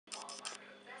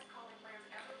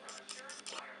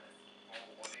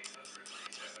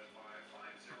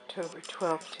October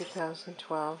 12th,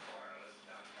 2012.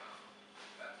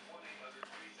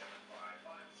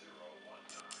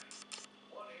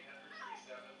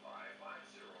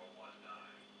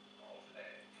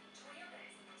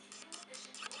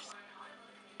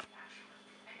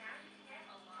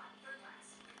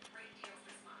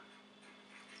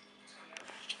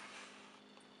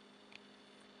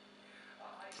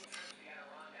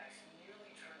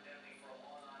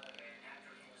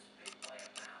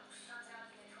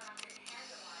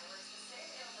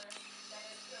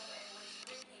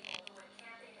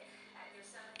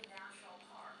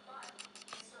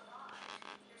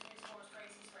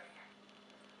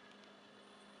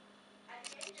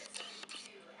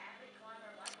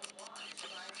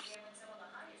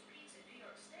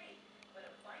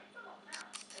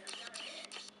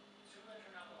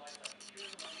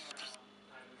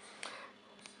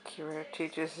 Akira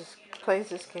plays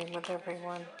this game with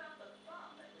everyone.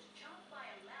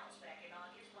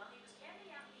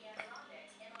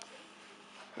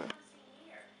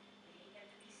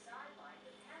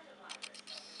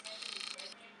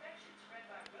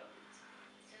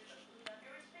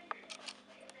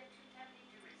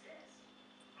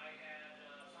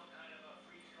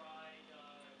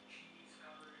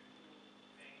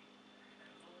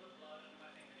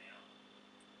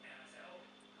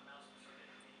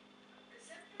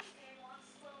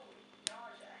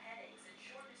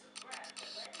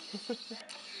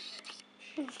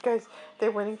 These guys,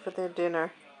 they're waiting for their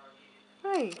dinner.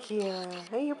 Hi, Akira.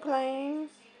 Are you playing?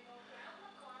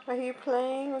 Are you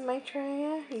playing with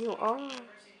Maitreya? You are. You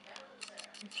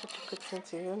have such a good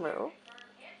sense of humor. Oh.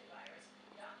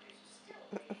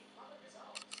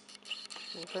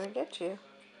 I'm gonna get you.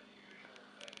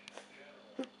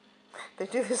 They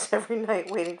do this every night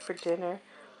waiting for dinner.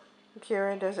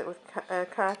 Akira does it with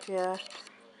Katya.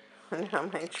 Now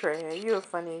Maitreya. You're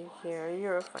funny, Akira.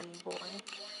 You're a funny boy.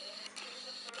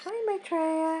 Hi,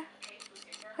 Maitreya.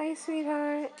 Hi,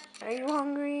 sweetheart. Are you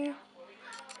hungry?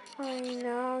 I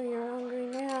know, you're hungry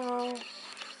now.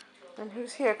 And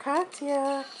who's here?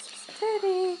 Katya.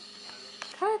 Teddy.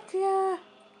 Katya.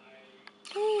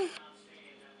 Hey.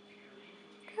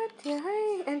 Katya,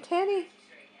 hi. And Teddy.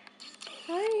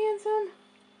 Hi,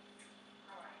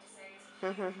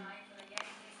 handsome.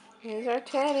 Here's our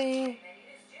Teddy.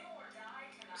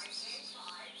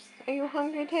 Are you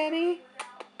hungry, Teddy?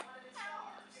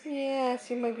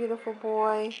 Yes, you're my beautiful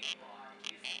boy.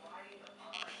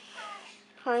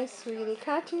 Hi, sweetie.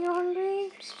 Katya, you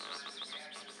hungry?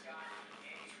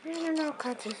 I don't know,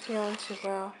 Katya's feeling too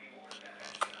well.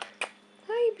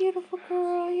 Hi, beautiful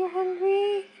girl. You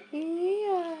hungry?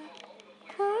 Yeah.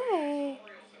 Hi.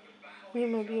 You're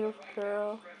my beautiful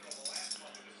girl.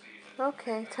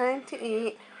 Okay, time to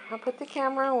eat. I'll put the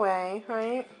camera away,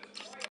 right?